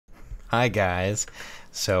Hi guys.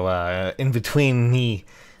 So in between me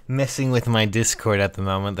messing with my Discord at the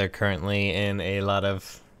moment, they're currently in a lot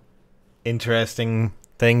of interesting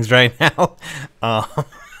things right now.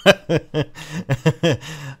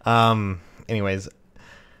 Anyways,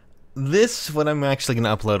 what I'm actually going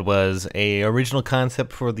to upload was a original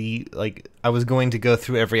concept for I was going to go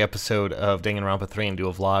through every episode of Danganronpa 3 and do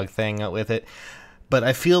a vlog thing with it, but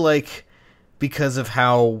I feel like because of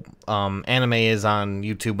how anime is on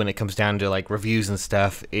YouTube when it comes down to like reviews and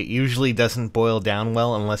stuff, it usually doesn't boil down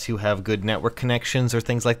well unless you have good network connections or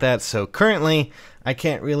things like that. So currently, I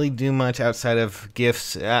can't really do much outside of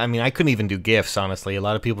GIFs. I mean, I couldn't even do GIFs, honestly. A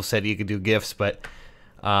lot of people said you could do GIFs, but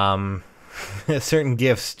certain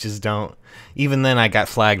GIFs just don't. Even then, I got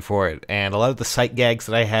flagged for it. And a lot of the sight gags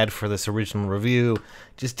that I had for this original review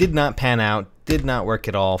just did not pan out, did not work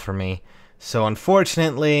at all for me. So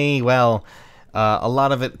unfortunately, well, a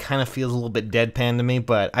lot of it kind of feels a little bit deadpan to me,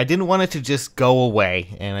 but I didn't want it to just go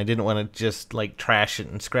away, and I didn't want to just, like, trash it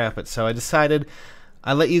and scrap it, so I decided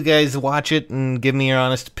I'd let you guys watch it and give me your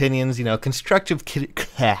honest opinions. You know, constructive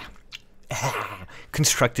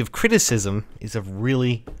criticism is a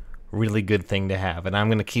really, really good thing to have, and I'm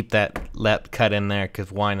going to keep that cut in there,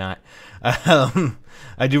 because why not? I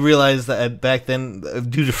do realize that back then,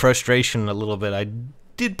 due to frustration a little bit, I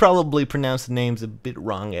did probably pronounce the names a bit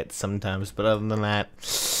wrong at sometimes, but other than that,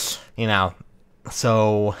 you know,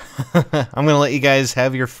 so I'm gonna let you guys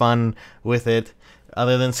have your fun with it,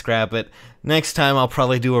 other than scrap it. Next time I'll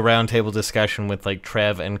probably do a roundtable discussion with like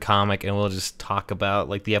Trev and Comic, and we'll just talk about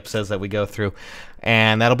like the episodes that we go through,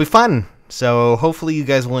 and that'll be fun. So hopefully you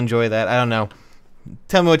guys will enjoy that. I don't know.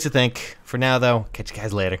 Tell me what you think. For now though, catch you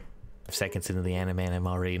guys later. 5 seconds into the anime and I'm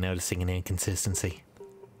already noticing an inconsistency.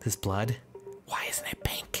 This blood? Why isn't it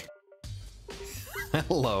pink?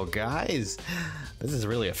 Hello, guys. This is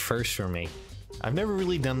really a first for me. I've never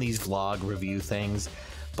really done these vlog review things,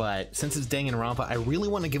 but since it's Danganronpa, I really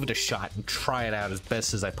want to give it a shot and try it out as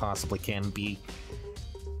best as I possibly can. Be,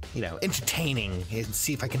 you know, entertaining and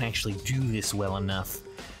see if I can actually do this well enough.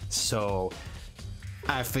 So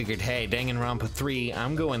I figured, hey, Danganronpa 3,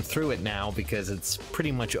 I'm going through it now because it's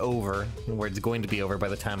pretty much over, where it's going to be over by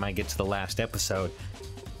the time I get to the last episode.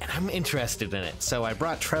 And I'm interested in it, so I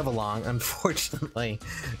brought Trev along. Unfortunately,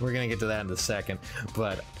 we're gonna get to that in a second,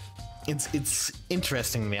 but it's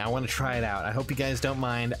interesting to me. I want to try it out. I hope you guys don't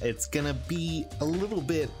mind. It's gonna be a little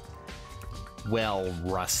bit, well,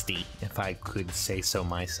 rusty, if I could say so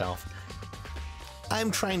myself. I'm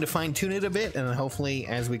trying to fine-tune it a bit, and hopefully,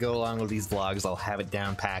 as we go along with these vlogs, I'll have it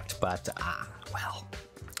down-packed, but, well,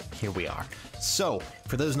 here we are. So,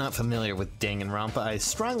 for those not familiar with Danganronpa, I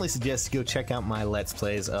strongly suggest you go check out my Let's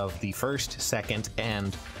Plays of the first, second,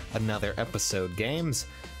 and another episode games.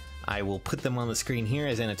 I will put them on the screen here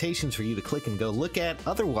as annotations for you to click and go look at.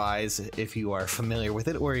 Otherwise, if you are familiar with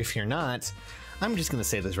it, or if you're not, I'm just going to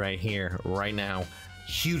say this right here, right now.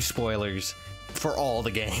 Huge spoilers for all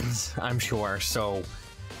the games, I'm sure, so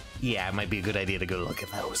yeah, it might be a good idea to go look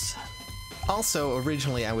at those. Also,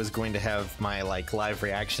 originally I was going to have my like live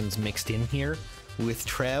reactions mixed in here with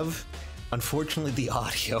Trev. Unfortunately, the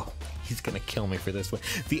audio, he's gonna kill me for this one.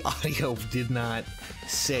 The audio did not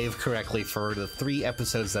save correctly for the 3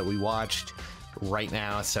 episodes that we watched right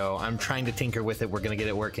now, so I'm trying to tinker with it. We're gonna get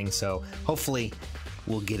it working, so hopefully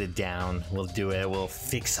we'll get it down. We'll do it. We'll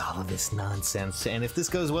fix all of this nonsense, and if this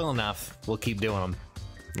goes well enough, we'll keep doing them.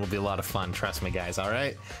 It'll be a lot of fun, trust me guys,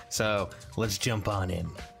 alright? So, let's jump on in.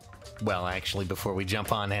 Well, actually, before we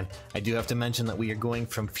jump on in, I do have to mention that we are going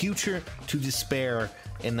from future to despair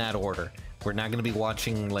in that order. We're not going to be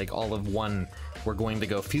watching, like, all of one. We're going to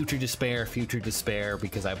go future despair,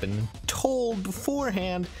 because I've been told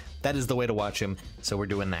beforehand that is the way to watch him, so we're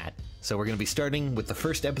doing that. So we're going to be starting with the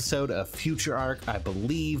first episode of Future Arc. I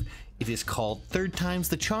believe it is called Third Time's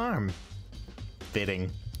the Charm. Fitting.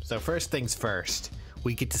 So first things first,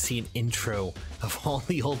 we get to see an intro of all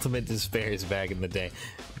the ultimate despairs back in the day.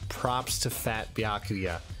 Props to Fat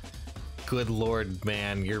Byakuya. Good lord,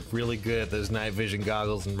 man, you're really good at those night vision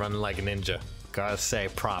goggles and running like a ninja. Gotta say,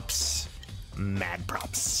 props. Mad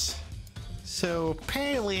props. So,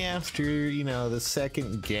 apparently after, you know, the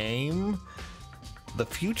second game, the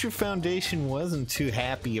Future Foundation wasn't too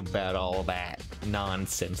happy about all that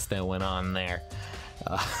nonsense that went on there.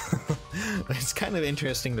 It's kind of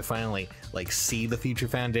interesting to finally, like, see the Future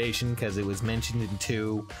Foundation, because it was mentioned in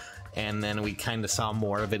 2, and then we kind of saw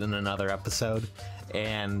more of it in another episode,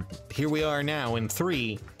 and here we are now in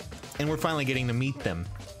 3, and we're finally getting to meet them.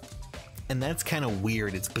 And that's kind of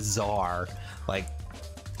weird. It's bizarre. Like,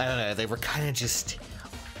 I don't know, they were kind of just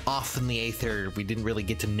off in the aether. We didn't really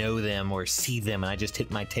get to know them or see them, and I just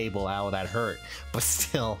hit my table. Ow, that hurt. But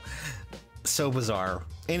still, so bizarre.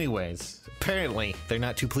 Anyways, apparently they're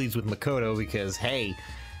not too pleased with Makoto because, hey,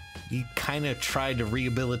 you kind of tried to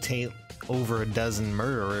rehabilitate over a dozen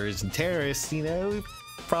murderers and terrorists, you know,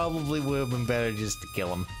 probably would have been better just to kill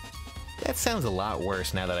them. That sounds a lot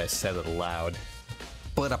worse now that I said it aloud.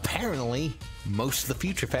 But apparently, most of the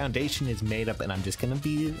Future Foundation is made up, and I'm just gonna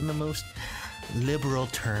be in the most liberal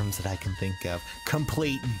terms that I can think of.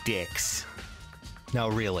 Complete dicks. No,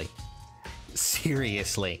 really.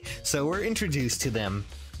 Seriously. So we're introduced to them.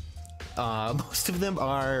 Most of them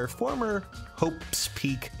are former Hope's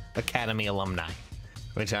Peak Academy alumni,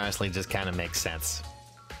 which honestly just kind of makes sense.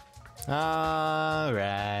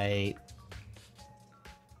 Alright.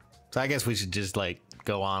 So I guess we should just, like,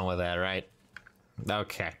 go on with that, right?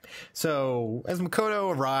 Okay. So, as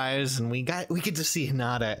Makoto arrives, and we get to see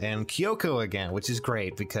Hinata and Kyoko again, which is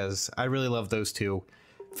great, because I really love those two.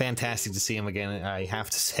 Fantastic to see them again. I have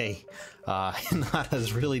to say,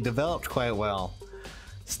 Hinata's really developed quite well.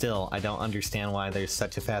 Still, I don't understand why there's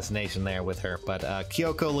such a fascination there with her, but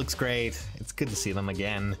Kyoko looks great. It's good to see them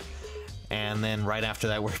again. And then right after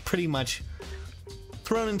that, we're pretty much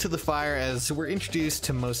thrown into the fire as we're introduced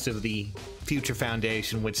to most of the Future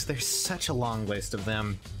Foundation, which there's such a long list of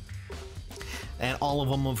them. And all of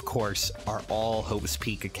them, of course, are all Hope's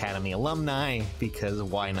Peak Academy alumni, because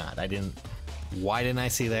why not? Why didn't I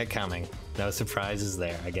see that coming? No surprises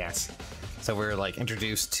there, I guess. So we're like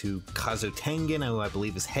introduced to Kazu Tengen, who I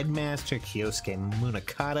believe is headmaster, Kyosuke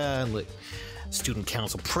Munakata, student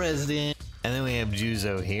council president. And then we have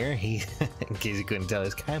Juzo here. He, in case you couldn't tell,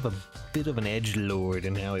 is kind of a bit of an edgelord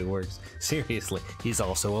in how he works. Seriously, he's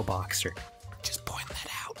also a boxer. Just point that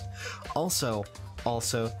out. Also,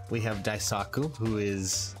 we have Daisaku, who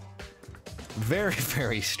is very,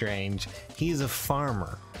 very strange. He's a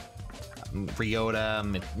farmer.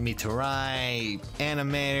 Ryota, Miturai,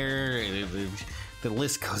 animator, the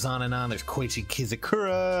list goes on and on. There's Koichi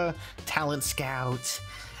Kizakura, talent scout,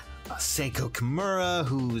 Seiko Kimura,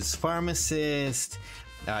 who's pharmacist,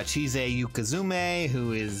 Chise Yukazume,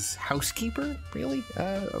 who is housekeeper, really?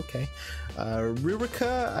 Okay.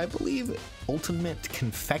 Ririka, I believe, ultimate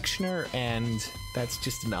confectioner, and that's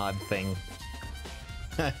just an odd thing.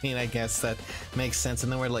 I mean, I guess that makes sense.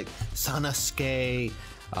 And then we're like, Sanosuke,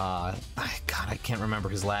 God, I can't remember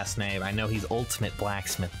his last name. I know he's ultimate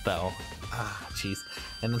blacksmith, though. Jeez.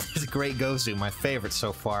 And then there's Great Gozu, my favorite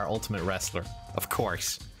so far, ultimate wrestler. Of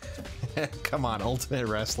course. Come on, ultimate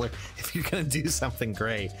wrestler. If you're gonna do something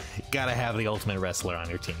great, you gotta have the ultimate wrestler on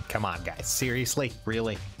your team. Come on, guys. Seriously?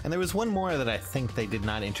 Really? And there was one more that I think they did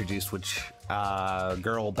not introduce, which,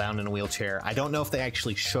 girl bound in a wheelchair. I don't know if they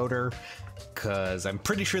actually showed her, because I'm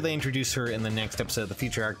pretty sure they introduced her in the next episode of the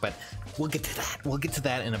Future Arc, but we'll get to that. We'll get to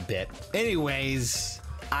that in a bit. Anyways,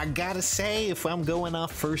 I gotta say, if I'm going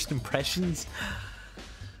off first impressions,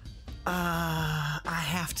 I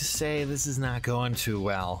have to say this is not going too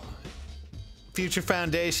well. Future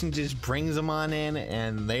Foundation just brings them on in,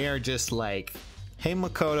 and they are just like, hey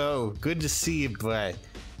Makoto, good to see you, but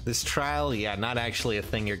this trial, yeah, not actually a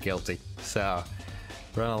thing, you're guilty. So,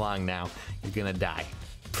 run along now, you're gonna die.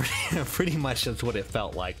 Pretty much that's what it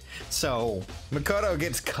felt like. So, Makoto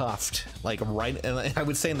gets cuffed, like right, I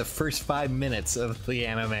would say in the first 5 minutes of the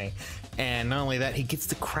anime. And not only that, he gets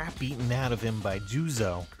the crap beaten out of him by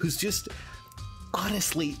Juzo, who's just,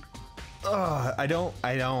 honestly, I don't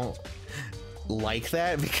like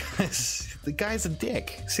that, because the guy's a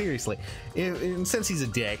dick, seriously. And since he's a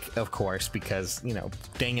dick, of course, because, you know,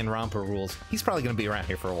 Danganronpa rules, he's probably going to be around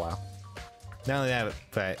here for a while. Not only that,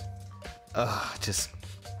 but, just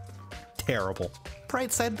terrible.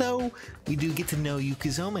 Bright side, though, we do get to know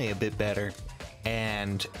Yukazume a bit better,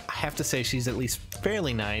 and I have to say she's at least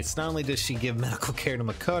fairly nice. Not only does she give medical care to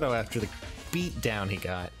Makoto after the beat down he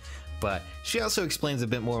got, but she also explains a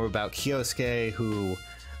bit more about Kyosuke, who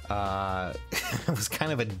was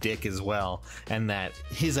kind of a dick as well, and that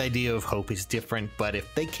his idea of hope is different, but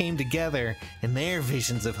if they came together in their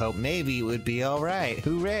visions of hope, maybe it would be alright.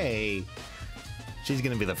 Hooray! She's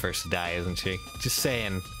gonna be the first to die, isn't she? Just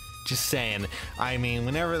saying. Just saying. I mean,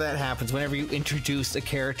 whenever that happens, whenever you introduce a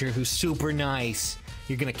character who's super nice,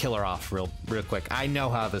 you're gonna kill her off real quick. I know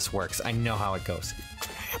how this works. I know how it goes.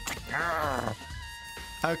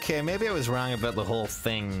 Okay, maybe I was wrong about the whole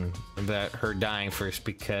thing about her dying first,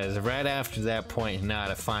 because right after that point,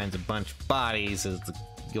 Hinata finds a bunch of bodies as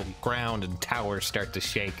the ground and towers start to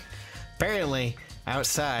shake. Apparently,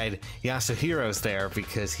 outside, Yasuhiro's there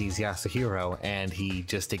because he's Yasuhiro, and he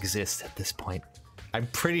just exists at this point. I'm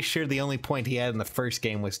pretty sure the only point he had in the first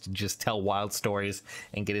game was to just tell wild stories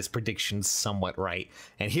and get his predictions somewhat right.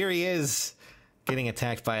 And here he is, getting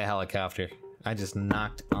attacked by a helicopter. I just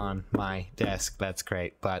knocked on my desk. That's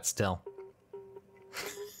great, but still.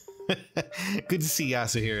 Good to see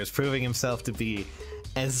Yasuhiro is proving himself to be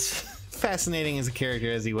as fascinating as a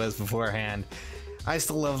character as he was beforehand. I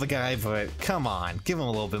still love the guy, but come on, give him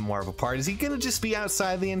a little bit more of a part. Is he gonna just be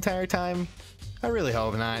outside the entire time? I really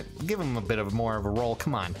hope not. Give him a bit of more of a role.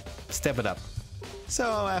 Come on, step it up. So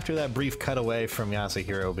after that brief cutaway from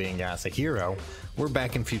Yasuhiro being Yasuhiro, we're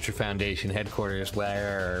back in Future Foundation headquarters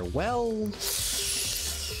where, well,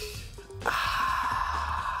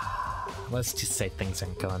 let's just say things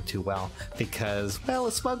aren't going too well because, well,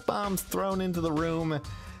 a smoke bomb's thrown into the room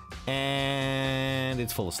and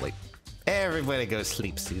it's full of sleep. Everybody goes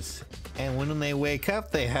sleepsies. And when they wake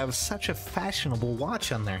up, they have such a fashionable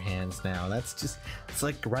watch on their hands now. That's just, it's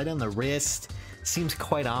like right on the wrist. Seems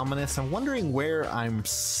quite ominous. I'm wondering where I'm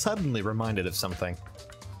suddenly reminded of something.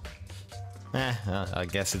 I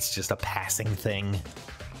guess it's just a passing thing.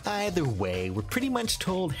 Either way, we're pretty much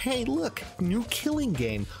told, hey, look, new killing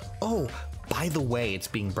game. Oh, by the way, it's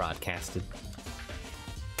being broadcasted.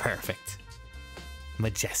 Perfect.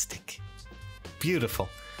 Majestic. Beautiful.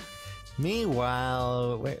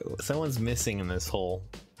 Meanwhile, someone's missing in this hole.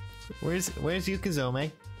 Where's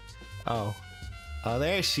Yukizome? Oh,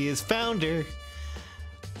 there she is. Found her.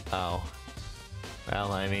 Oh,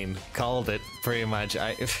 well, I mean, called it pretty much.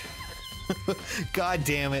 God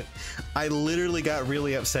damn it! I literally got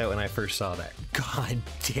really upset when I first saw that. God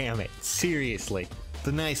damn it! Seriously,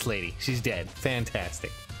 the nice lady. She's dead.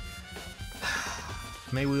 Fantastic.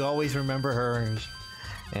 May we always remember her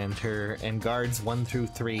and guards 1 through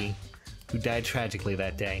 3. Who died tragically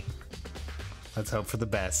that day. Let's hope for the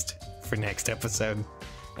best for next episode.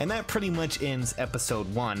 And that pretty much ends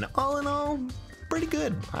episode 1. All in all, pretty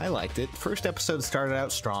good. I liked it. First episode started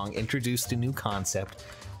out strong, introduced a new concept,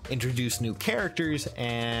 introduced new characters,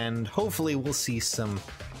 and hopefully we'll see some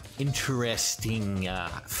interesting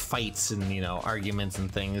fights and, arguments and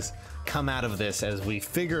things come out of this as we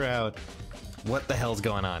figure out what the hell's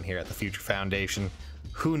going on here at the Future Foundation.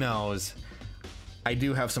 Who knows? I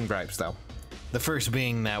do have some gripes, though. The first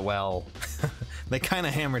being that, well, they kind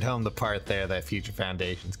of hammered home the part there that Future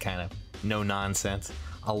Foundation's kind of no nonsense.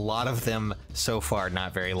 A lot of them, so far,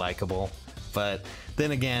 not very likable. But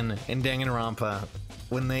then again, in Danganronpa,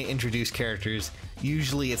 when they introduce characters,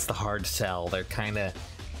 usually it's the hard sell. They're kind of,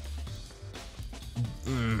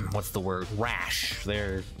 what's the word? Rash.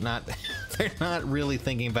 They're not really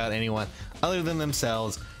thinking about anyone other than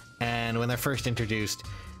themselves. And when they're first introduced,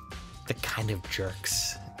 the kind of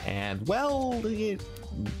jerks. And, well, the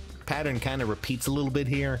pattern kind of repeats a little bit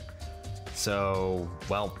here. So,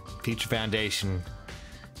 well, Future Foundation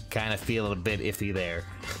kind of feel a bit iffy there.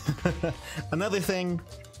 Another thing,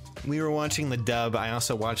 we were watching the dub. I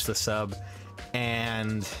also watched the sub.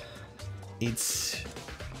 And it's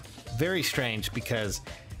very strange because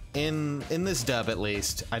in this dub, at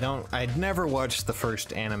least, I'd never watched the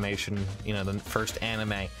first animation, the first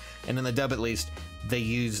anime. And in the dub, at least, they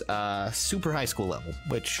use super high school level,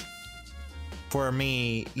 which for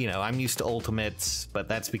me, I'm used to Ultimates, but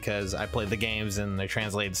that's because I played the games in their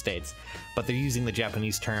translated states. But they're using the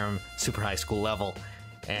Japanese term super high school level,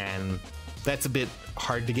 and that's a bit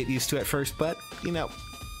hard to get used to at first, but,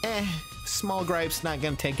 small gripes, not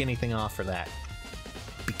gonna take anything off for that.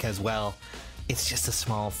 Because, well, it's just a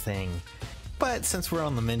small thing. But since we're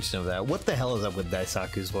on the mention of that, what the hell is up with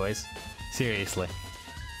Daisaku's voice? Seriously.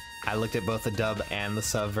 I looked at both the dub and the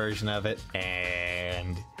sub version of it,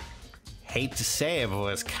 and hate to say it, but it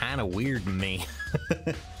was kind of weird to me.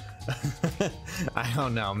 I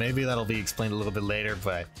don't know, maybe that'll be explained a little bit later,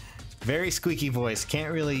 but very squeaky voice.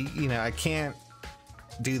 Can't really, I can't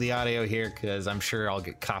do the audio here because I'm sure I'll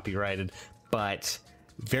get copyrighted, but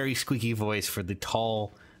very squeaky voice for the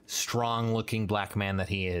tall, strong-looking black man that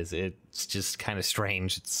he is. It's just kind of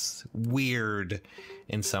strange. It's weird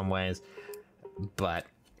in some ways, but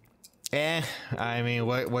I mean,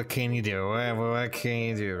 what can you do? What can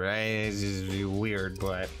you do, right? It's just weird,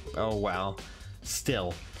 but oh well.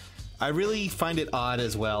 Still, I really find it odd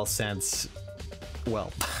as well since,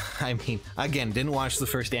 well, I mean, again, didn't watch the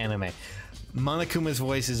first anime. Monokuma's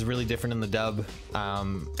voice is really different in the dub.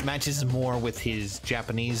 Matches more with his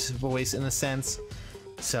Japanese voice in a sense.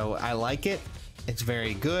 So I like it. It's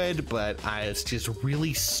very good, but it's just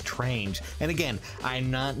really strange. And again, I'm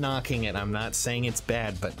not knocking it. I'm not saying it's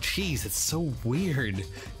bad, but geez, it's so weird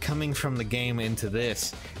coming from the game into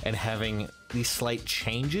this and having these slight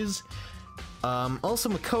changes. Also,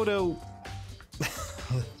 Makoto,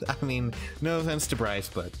 I mean, no offense to Bryce,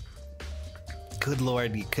 but good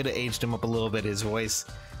lord, you could have aged him up a little bit. His voice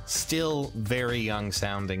still very young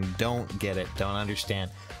sounding. Don't get it, don't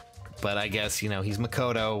understand. But I guess, you know, he's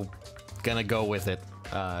Makoto, gonna go with it.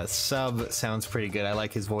 Sub sounds pretty good. I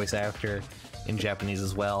like his voice actor in Japanese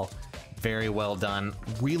as well. Very well done.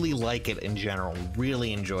 Really like it in general.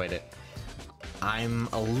 Really enjoyed it. I'm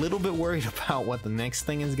a little bit worried about what the next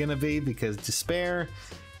thing is gonna be, because Despair,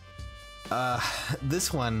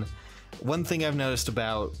 this one thing I've noticed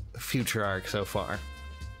about Future Arc so far,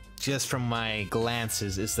 just from my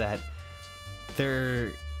glances, is that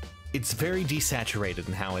it's very desaturated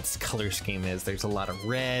in how its color scheme is. There's a lot of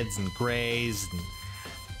reds and grays,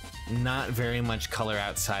 and not very much color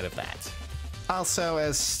outside of that. Also,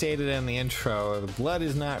 as stated in the intro, the blood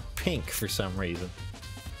is not pink for some reason.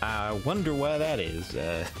 I wonder why that is.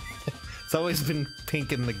 It's always been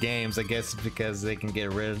pink in the games. I guess it's because they can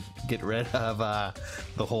get rid of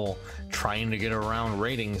the whole trying to get around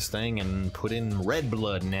ratings thing and put in red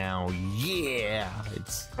blood now. Yeah,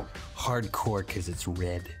 it's hardcore because it's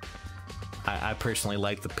red. I personally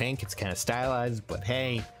like the pink. It's kind of stylized, but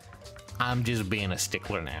hey, I'm just being a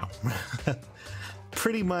stickler now.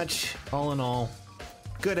 Pretty much, all in all,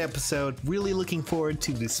 good episode. Really looking forward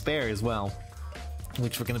to Despair as well,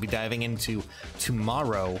 which we're going to be diving into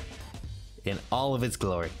tomorrow in all of its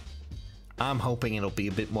glory. I'm hoping it'll be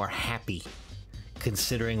a bit more happy,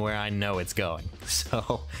 considering where I know it's going.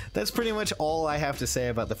 So that's pretty much all I have to say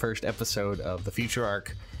about the first episode of the Future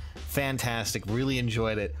Arc. Fantastic, really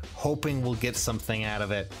enjoyed it. Hoping we'll get something out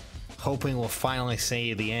of it. Hoping we'll finally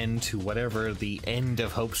see the end to whatever the end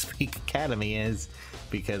of Hope's Peak Academy is,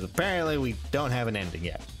 because apparently we don't have an ending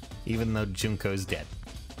yet, even though Junko's dead.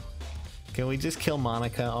 Can we just kill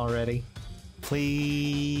Monica already?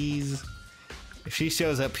 Please? If she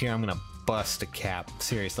shows up here, I'm gonna bust a cap.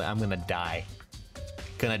 Seriously, I'm gonna die.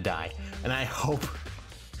 Gonna die. And I hope...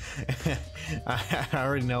 I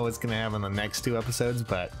already know what's gonna happen in the next 2 episodes,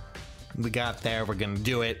 but we got there, we're gonna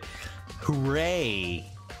do it. Hooray!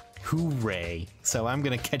 Hooray. So I'm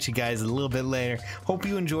gonna catch you guys a little bit later. Hope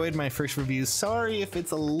you enjoyed my first review. Sorry if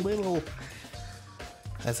it's a little,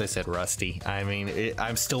 as I said, rusty. I mean,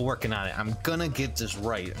 I'm still working on it. I'm gonna get this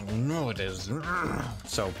right. I know it is.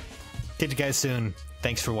 So, catch you guys soon.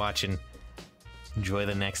 Thanks for watching. Enjoy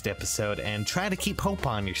the next episode and try to keep hope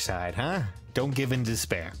on your side, huh? Don't give in to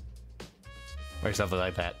despair. Or something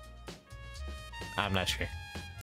like that. I'm not sure.